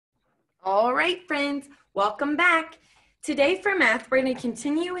All right, friends, welcome back. Today for math, we're going to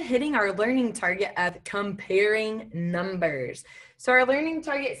continue hitting our learning target of comparing numbers. So our learning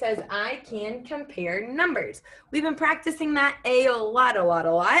target says, I can compare numbers. We've been practicing that a lot,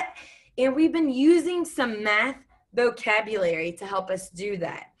 and we've been using some math vocabulary to help us do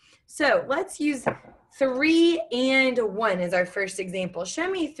that. So let's use 3 and 1 as our first example. Show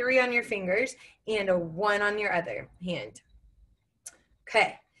me 3 on your fingers and a 1 on your other hand.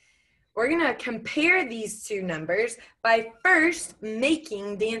 Okay. We're going to compare these two numbers by first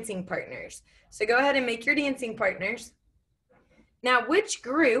making dancing partners. So go ahead and make your dancing partners. Now, which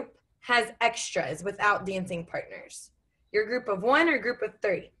group has extras without dancing partners? Your group of 1 or group of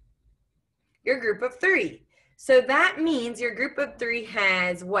 3? Your group of 3. So that means your group of 3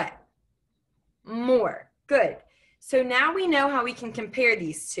 has what? More. Good. So now we know how we can compare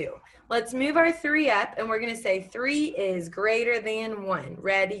these two. Let's move our 3 up, and we're going to say 3 is greater than 1.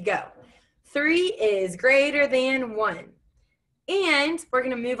 Ready, go. 3 is greater than 1. And we're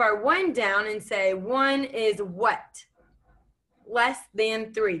going to move our 1 down and say 1 is what? Less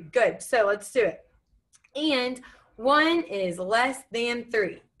than 3. Good. So let's do it. And 1 is less than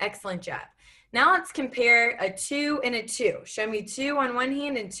 3. Excellent job. Now let's compare a 2 and a 2. Show me 2 on one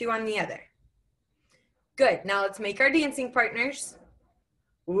hand and 2 on the other. Good. Now let's make our dancing partners.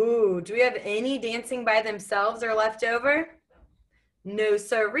 Ooh, do we have any dancing by themselves or left over? No,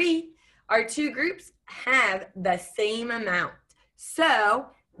 sirree. Our two groups have the same amount. So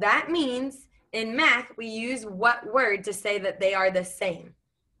that means in math, we use what word to say that they are the same?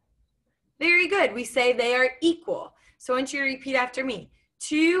 Very good. We say they are equal. So I want you to repeat after me.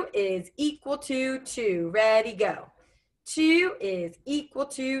 2 is equal to 2. Ready, go. 2 is equal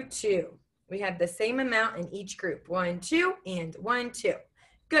to 2. We have the same amount in each group. 1, 2, and 1, 2.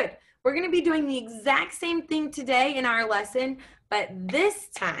 Good. We're going to be doing the exact same thing today in our lesson, but this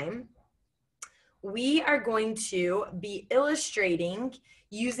time we are going to be illustrating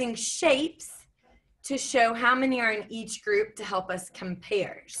using shapes to show how many are in each group to help us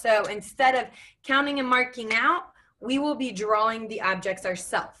compare. So instead of counting and marking out, we will be drawing the objects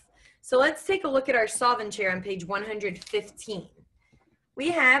ourselves. So let's take a look at our solving chair on page 115.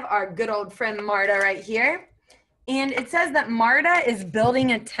 We have our good old friend Marta right here, and it says that Marta is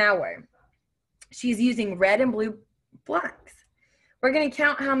building a tower. She's using red and blue blocks. We're going to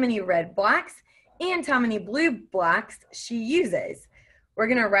count how many red blocks and how many blue blocks she uses. We're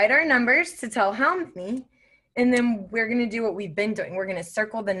going to write our numbers to tell how many, and then we're going to do what we've been doing. We're going to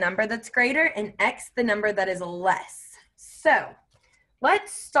circle the number that's greater and X the number that is less. So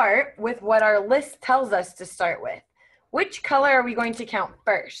let's start with what our list tells us to start with. Which color are we going to count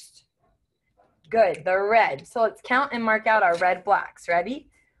first? Good, the red. So let's count and mark out our red blocks. Ready?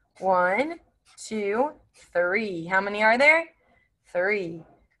 1, 2, 3. How many are there? 3.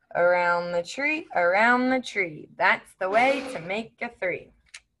 Around the tree, around the tree. That's the way to make a 3.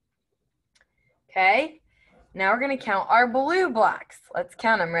 Okay, now we're going to count our blue blocks. Let's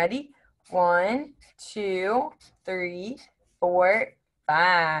count them. Ready? 1, 2, 3, 4,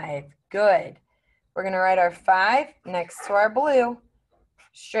 5. Good. We're going to write our 5 next to our blue.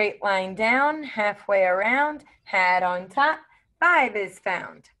 Straight line down, halfway around, hat on top, 5 is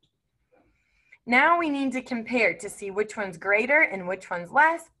found. Now we need to compare to see which one's greater and which one's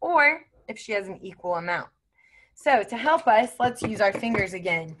less, or if she has an equal amount. So to help us, let's use our fingers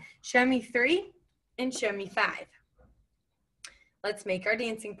again. Show me 3 and show me 5. Let's make our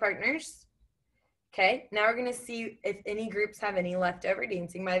dancing partners. Okay, now we're going to see if any groups have any leftover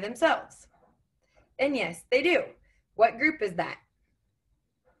dancing by themselves. And yes, they do. What group is that?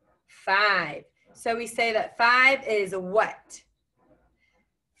 5. So we say that 5 is what?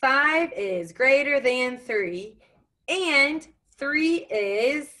 5 is greater than 3, and 3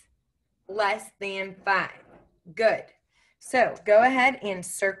 is less than 5. Good. So go ahead and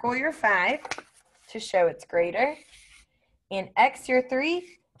circle your 5 to show it's greater, and X your 3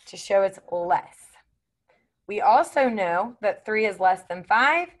 to show it's less. We also know that 3 is less than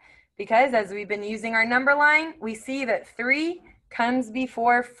 5 because as we've been using our number line, we see that 3 comes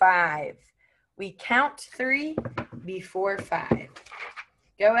before 5. We count 3 before 5.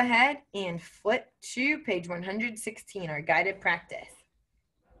 Go ahead and flip to page 116, our guided practice.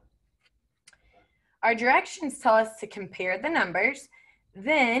 Our directions tell us to compare the numbers,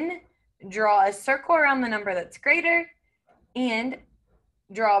 then draw a circle around the number that's greater and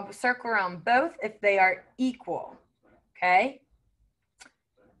draw a circle around both if they are equal, okay?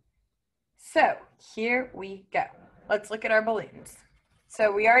 So here we go. Let's look at our balloons.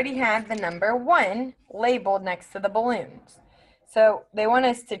 So we already have the number 1 labeled next to the balloons. So they want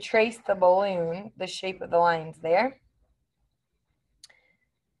us to trace the balloon, the shape of the lines there.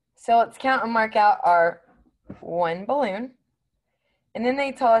 So let's count and mark out our 1 balloon. And then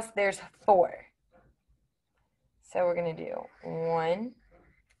they tell us there's 4. So we're going to do 1,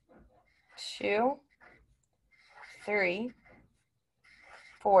 2, 3,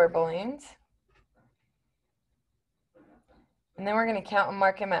 4 balloons. And then we're going to count and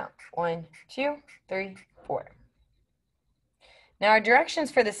mark them out. 1, 2, 3, 4. Now our directions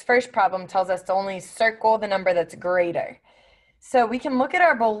for this first problem tells us to only circle the number that's greater. So we can look at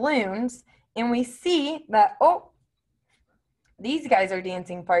our balloons and we see that, oh, these guys are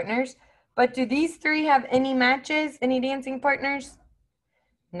dancing partners. But do these 3 have any matches, any dancing partners?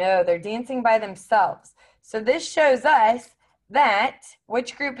 No, they're dancing by themselves. So this shows us that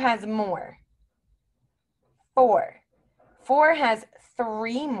which group has more? 4. 4 has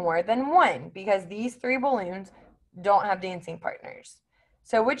 3 more than 1 because these 3 balloons don't have dancing partners.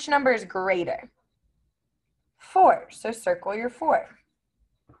 So which number is greater? 4. So circle your 4.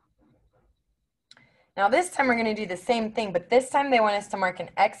 Now this time we're going to do the same thing, but this time they want us to mark an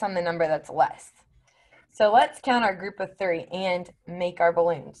X on the number that's less. So let's count our group of 3 and make our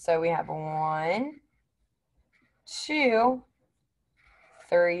balloons. So we have 1, 2,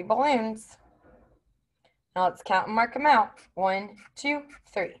 3 balloons. Now let's count and mark them out. 1, 2,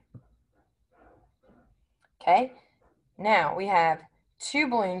 3. Okay, now we have 2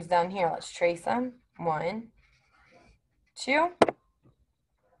 balloons down here. Let's trace them. 1, 2,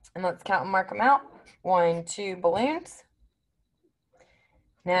 and let's count and mark them out. 1, 2 balloons.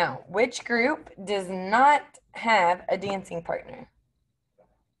 Now, which group does not have a dancing partner?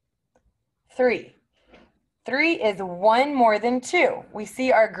 3. 3 is 1 more than 2. We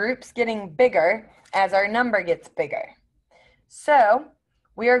see our groups getting bigger as our number gets bigger. So,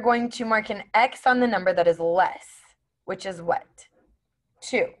 we are going to mark an X on the number that is less, which is what?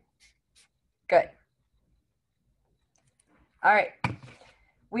 2. Good. All right.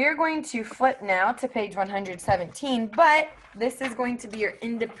 We are going to flip now to page 117, but this is going to be your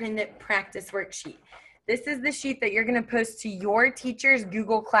independent practice worksheet. This is the sheet that you're going to post to your teacher's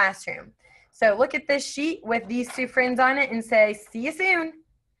Google Classroom. So look at this sheet with these 2 friends on it and say, see you soon,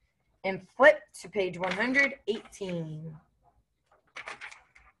 and flip to page 118.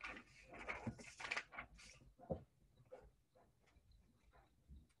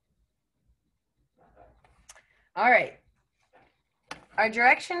 All right. Our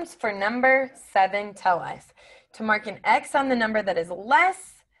directions for number 7 tell us to mark an X on the number that is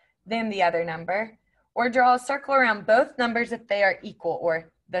less than the other number, or draw a circle around both numbers if they are equal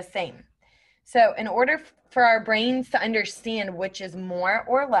or the same. So in order for our brains to understand which is more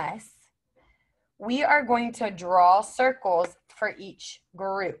or less, we are going to draw circles for each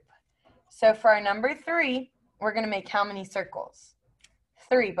group. So for our number 3, we're going to make how many circles?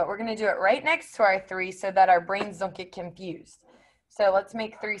 3, but we're going to do it right next to our 3 so that our brains don't get confused. So let's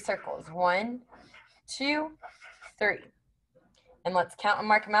make 3 circles. 1, 2, 3. And let's count and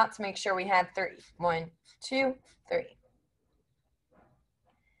mark them out to make sure we have 3. 1, 2, 3.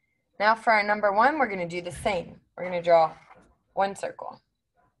 Now for our number 1, we're going to do the same. We're going to draw 1 circle.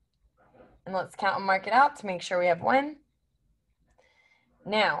 And let's count and mark it out to make sure we have 1.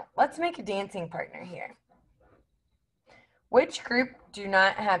 Now, let's make a dancing partner here. Which group do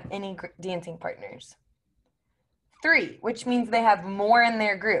not have any dancing partners? 3, which means they have more in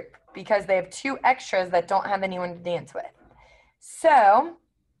their group because they have 2 extras that don't have anyone to dance with. So,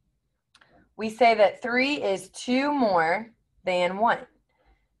 we say that 3 is 2 more than 1.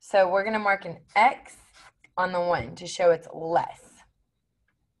 So, we're going to mark an X on the 1 to show it's less.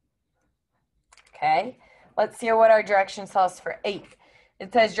 Okay, let's see what our directions tell us for 8.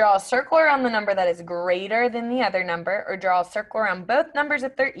 It says draw a circle around the number that is greater than the other number, or draw a circle around both numbers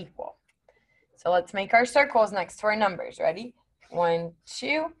if they're equal. So let's make our circles next to our numbers. Ready? 1,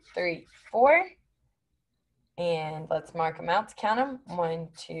 2, 3, 4. And let's mark them out to count them. 1,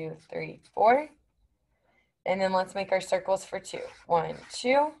 2, 3, 4. And then let's make our circles for 2. 1,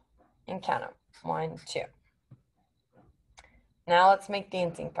 2, and count them. 1, 2. Now let's make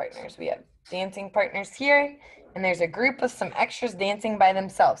dancing partners. We have dancing partners here, and there's a group with some extras dancing by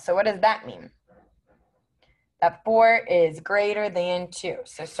themselves. So what does that mean? That 4 is greater than 2.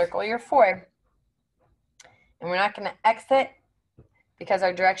 So circle your 4. And we're not going to exit because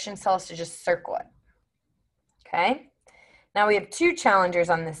our directions tell us to just circle it. Okay? Now we have 2 challengers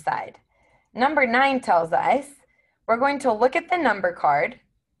on this side. Number 9 tells us we're going to look at the number card,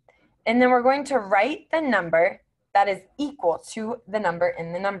 and then we're going to write the number that is equal to the number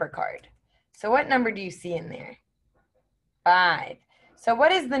in the number card. So what number do you see in there? 5. So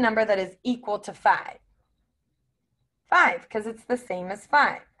what is the number that is equal to 5? 5, because it's the same as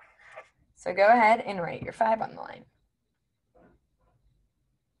 5. So go ahead and write your 5 on the line.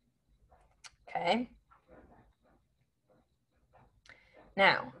 Okay.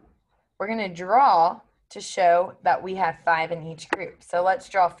 Now, we're going to draw to show that we have 5 in each group. So let's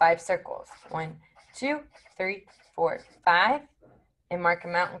draw 5 circles. 1, 2, 3, 4, 5. And mark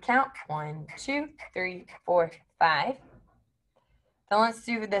them out and count. 1, 2, 3, 4, 5. Then let's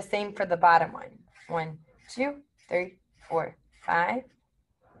do the same for the bottom one. 1, 2, 3, 4, 5.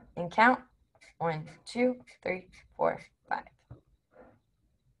 And count. 1, 2, 3, 4, 5.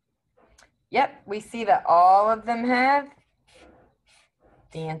 Yep, we see that all of them have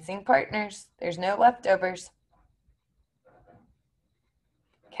dancing partners. There's no leftovers.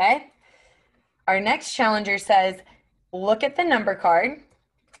 Okay. Our next challenger says, look at the number card,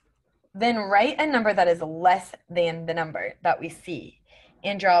 then write a number that is less than the number that we see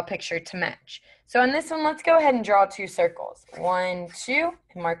and draw a picture to match. So on this one, let's go ahead and draw 2 circles. 1, 2,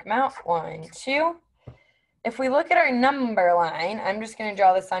 and mark them out. 1, 2. If we look at our number line, I'm just going to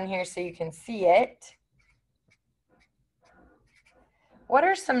draw this on here so you can see it. What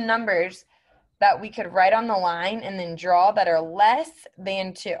are some numbers that we could write on the line and then draw that are less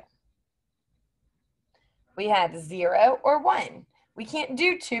than 2? We have 0 or 1. We can't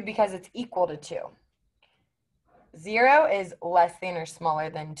do 2 because it's equal to 2. 0 is less than or smaller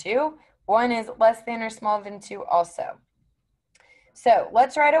than 2. 1 is less than or smaller than 2 also. So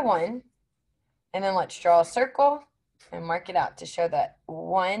let's write a 1, and then let's draw a circle and mark it out to show that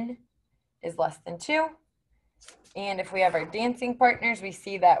 1 is less than 2. And if we have our dancing partners, we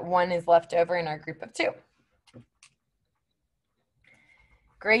see that 1 is left over in our group of 2.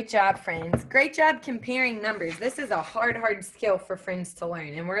 Great job, friends. Great job comparing numbers. This is a hard skill for friends to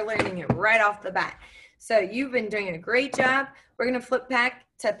learn, and we're learning it right off the bat. So you've been doing a great job. We're going to flip back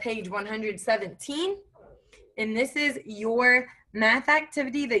to page 117, and this is your math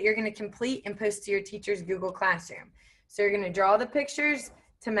activity that you're going to complete and post to your teacher's Google Classroom. So you're going to draw the pictures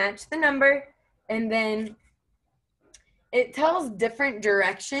to match the number, and then it tells different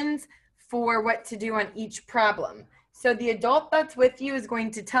directions for what to do on each problem. So the adult that's with you is going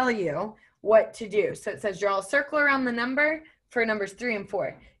to tell you what to do. So it says draw a circle around the number for numbers 3 and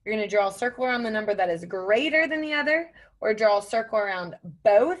 4. You're going to draw a circle around the number that is greater than the other, or draw a circle around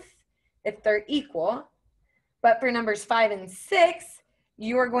both if they're equal. But for numbers 5 and 6,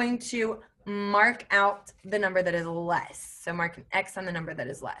 you are going to mark out the number that is less. So mark an X on the number that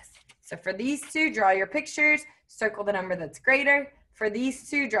is less. So for these two, draw your pictures, circle the number that's greater. For these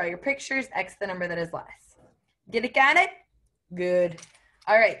two, draw your pictures, X the number that is less. Get it? Got it? Good.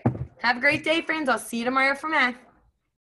 All right. Have a great day, friends. I'll see you tomorrow for math.